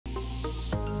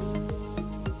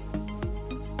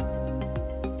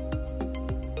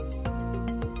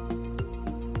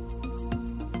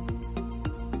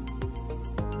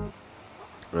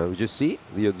We just see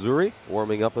the Azzurri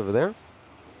warming up over there.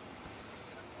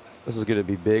 This is going to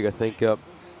be big, I think.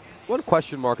 One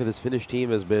question mark of this Finnish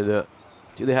team has been,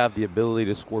 do they have the ability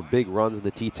to score big runs in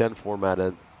the T10 format?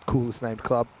 And coolest named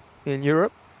club in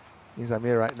Europe. He's up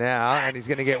here right now, and he's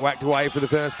going to get whacked away for the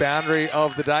first boundary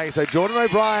of the day. So Jordan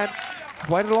O'Brien,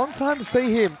 waited a long time to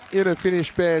see him in a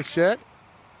Finnish Bears shirt.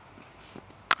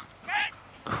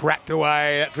 Cracked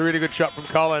away. That's a really good shot from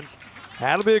Collins.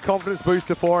 That'll be a confidence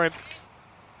booster for him.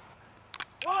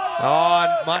 Oh,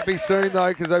 might be soon though,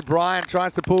 because O'Brien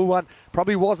tries to pull one.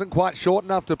 Probably wasn't quite short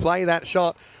enough to play that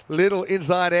shot. Little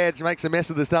inside edge makes a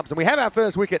mess of the stumps. And we have our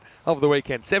first wicket of the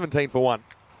weekend, 17 for 1.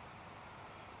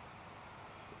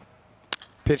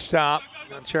 Pitched up.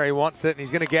 Cherry wants it, and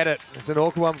he's going to get it. It's an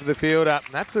awkward one for the fielder.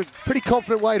 That's a pretty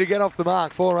confident way to get off the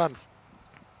mark. 4 runs.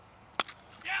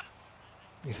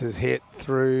 This is hit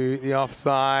through the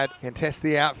offside. Can test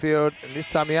the outfield, and this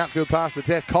time the outfield passed the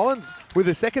test. Collins with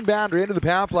the second boundary into the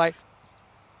power play.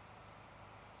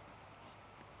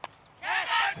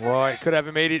 Well, he could have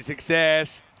immediate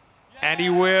success, and he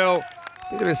will.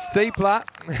 Bit of a steepler.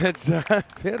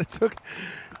 It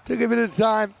took a bit of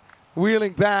time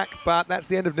wheeling back, but that's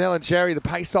the end of Nell and Cherry. The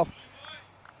pace-off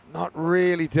not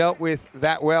really dealt with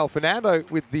that well. Fernando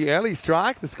with the early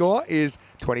strike. The score is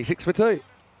 26 for 2.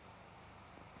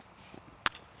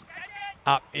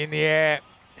 Up in the air,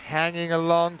 hanging a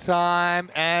long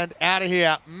time, and out of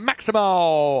here,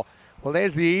 Maximo. Well,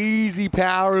 there's the easy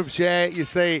power of Cher you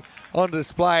see on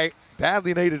display.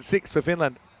 Badly needed 6 for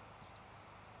Finland.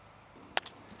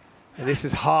 And this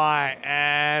is high,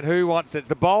 and who wants it? It's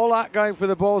the bowler going for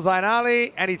the ball,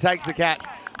 Zainali, and he takes the catch.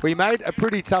 We made a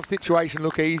pretty tough situation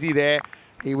look easy there.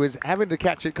 He was having to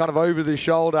catch it kind of over the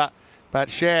shoulder. But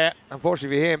Cher,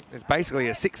 unfortunately for him, is basically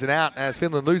a 6 and out as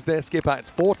Finland lose their skipper. It's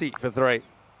 40 for 3.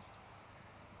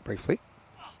 Briefly.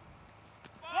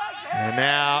 And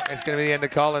now it's going to be the end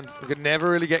of Collins. We could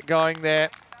never really get going there.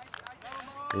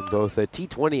 In both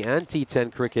T20 and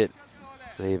T10 cricket,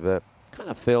 they've kind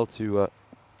of failed to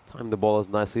time the ball as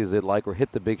nicely as they'd like or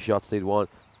hit the big shots they'd want.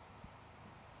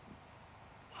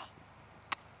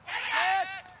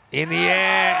 In the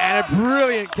air, and a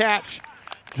brilliant catch.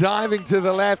 Diving to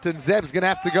the left, and Zeb's going to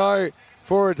have to go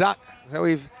for a duck. So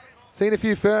we've seen a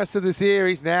few firsts of the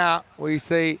series. Now we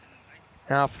see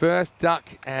our first duck,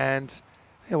 and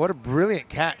yeah, what a brilliant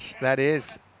catch that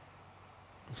is.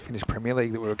 It's Finnish Premier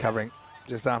League that we were covering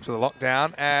just after the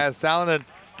lockdown, as Salonen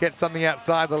gets something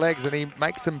outside the legs, and he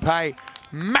makes them pay.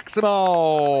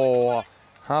 Maximo!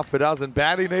 Half a dozen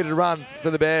badly needed runs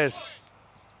for the Bears.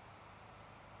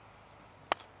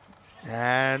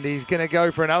 And he's going to go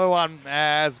for another one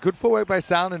as good footwork by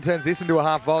Salonen turns this into a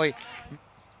half volley.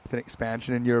 It's an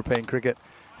expansion in European cricket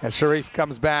as Sharif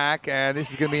comes back, and this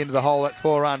is going to be into the hole. That's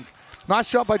 4 runs. Nice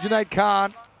shot by Junaid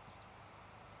Khan.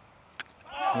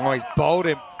 Oh, he's bowled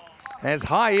him. And it's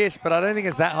high-ish, but I don't think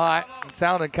it's that high.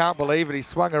 Salonen can't believe it. He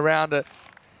swung around it.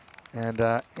 And,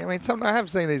 I mean, I have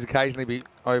seen these occasionally be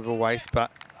over waist,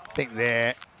 but I think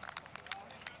there.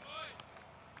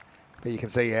 But you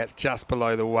can see, yeah, it's just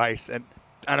below the waist. And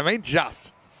I mean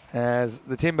just, as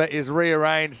the timber is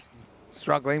rearranged.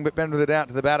 Struggling, but bend with it out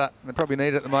to the batter. They probably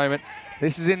need it at the moment.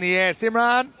 This is in the air.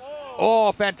 Simran.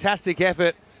 Oh, fantastic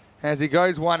effort as he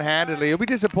goes one-handedly. He'll be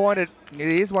disappointed.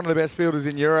 He is one of the best fielders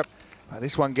in Europe.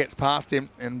 This one gets past him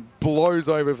and blows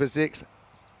over for 6.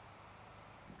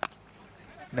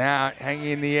 Now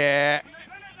hanging in the air.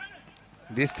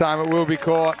 This time it will be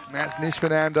caught. That's Nish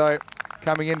Fernando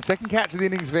coming in. Second catch of the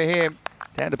innings for him.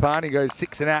 Dandapani goes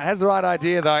 6 and out. Has the right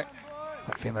idea though.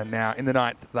 But Finland now in the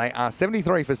 9th. They are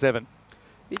 73 for 7.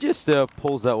 He just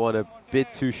pulls that one a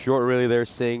bit too short really there,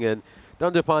 Singh. And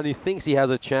Dandapani thinks he has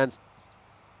a chance.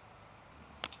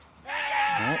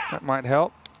 Well, that might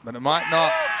help, but it might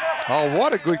not. Oh,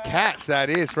 what a good catch that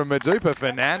is from Madupa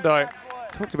Fernando.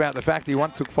 Talked about the fact he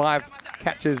once took 5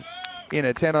 catches in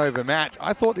a 10-over match.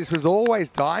 I thought this was always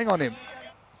dying on him.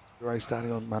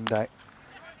 Starting on Monday.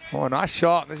 Oh, a nice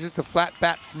shot. There's just a flat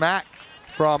bat smack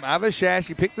from Avashash.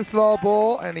 He picked the slow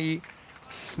ball and he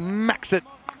smacks it.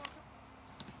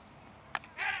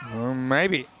 Well,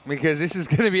 maybe, because this is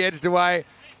going to be edged away.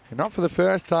 And not for the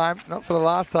first time, not for the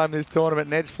last time this tournament.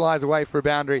 And edge flies away for a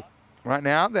boundary. Right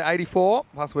now, they're 84,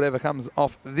 plus whatever comes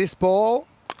off this ball.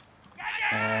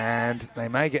 And they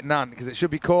may get none, because it should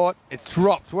be caught. It's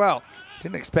dropped. Well,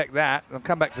 didn't expect that. They'll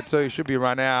come back for 2. Should be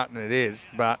run out, and it is.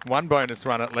 But 1 bonus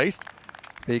run at least,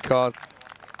 because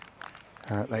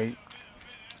they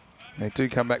do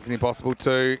come back for the impossible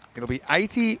 2. It'll be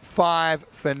 85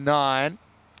 for 9.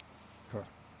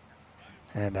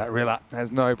 And Rilla has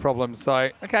no problem. So,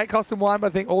 okay, it cost them 1, but I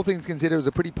think all things considered, it was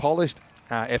a pretty polished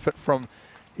effort from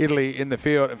Italy in the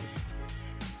field.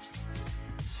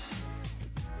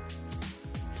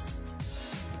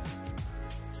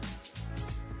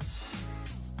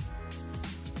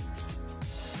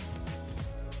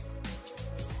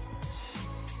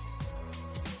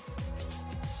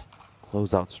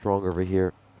 Close out strong over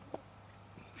here.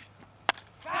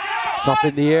 It's up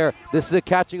in the air. This is a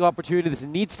catching opportunity. This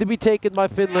needs to be taken by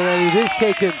Finland, and it is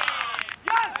taken.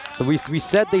 So we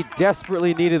said they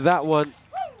desperately needed that one.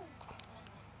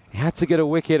 They had to get a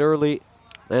wicket early,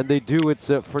 and they do. It's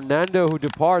Fernando who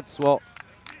departs. Well,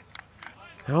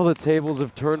 now the tables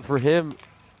have turned for him.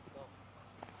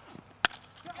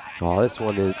 Oh, this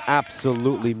one is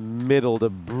absolutely middled. A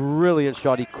brilliant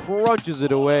shot. He crunches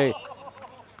it away.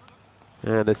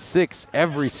 And a 6,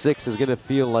 every 6 is going to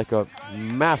feel like a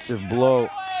massive blow.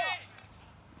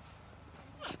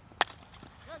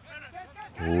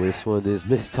 Oh, this one is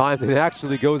mistimed. It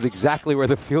actually goes exactly where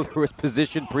the fielder was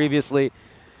positioned previously.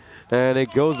 And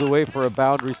it goes away for a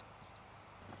boundary.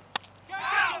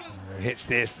 Hits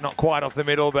this, not quite off the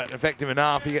middle, but effective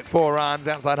enough. He gets 4 runs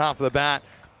outside half of the bat.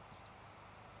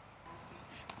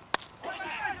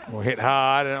 Will hit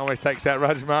hard and always takes out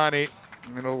Rajmani.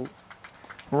 It'll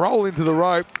roll into the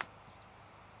ropes.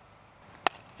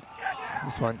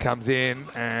 This one comes in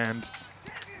and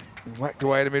whacked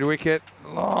away to mid-wicket.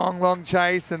 Long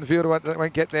chase, and the fielder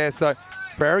won't get there. So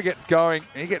Pereira gets going.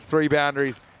 He gets 3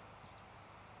 boundaries.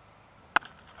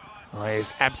 Oh,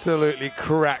 he's absolutely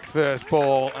cracked first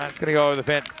ball. That's going to go over the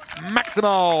fence.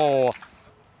 Maximo!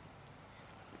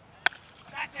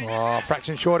 Oh,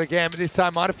 fraction short again, but this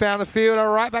time might have found the fielder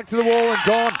right back to the wall and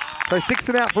gone. So 6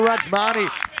 and out for Rajmani,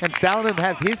 and Salonen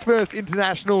has his first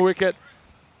international wicket.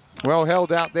 Well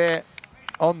held out there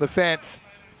on the fence.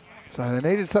 So they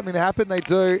needed something to happen, they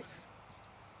do.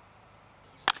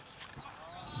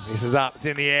 This is up, it's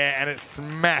in the air, and it's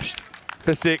smashed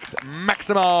for 6.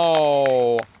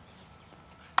 Maximo!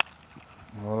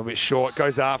 A little bit short,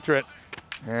 goes after it.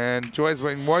 And Joy's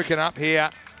been woken up here.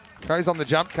 Goes on the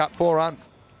jump cut, 4 runs.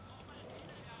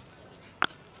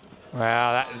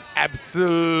 Wow, that is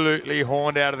absolutely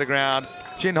horned out of the ground.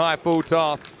 Chin high, full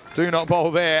toss. Do not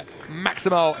bowl there.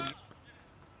 Maximo.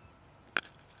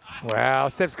 Wow,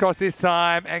 steps across this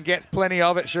time and gets plenty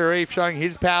of it. Sharif showing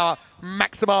his power.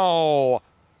 Maximo.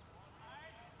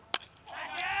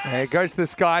 There it goes to the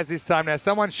skies this time. Now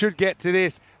someone should get to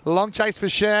this. Long chase for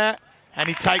Cher, and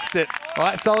he takes it. Well,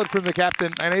 that's solid from the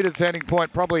captain. They need a turning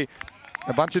point, probably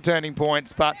a bunch of turning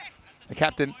points, but the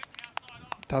captain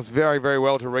does very, very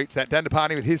well to reach that.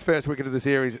 Dandapani with his first wicket of the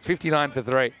series. It's 59 for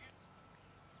 3.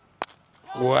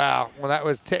 Wow. Well, that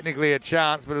was technically a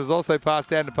chance, but it was also past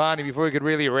Dandapani before he could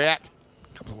really react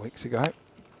a couple of weeks ago.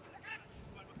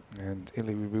 And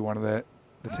Italy would be one of the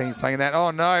teams playing that.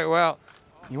 Oh, no. Well,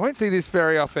 you won't see this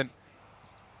very often.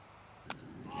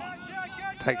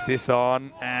 Takes this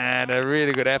on, and a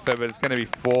really good effort, but it's going to be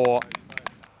 4.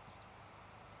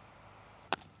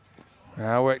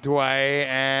 Worked away,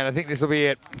 and I think this will be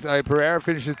it. So Pereira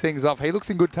finishes things off. He looks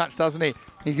in good touch, doesn't he?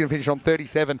 He's going to finish on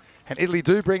 37, and Italy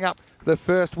do bring up the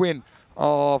first win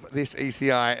of this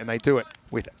ECI, and they do it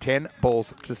with 10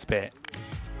 balls to spare.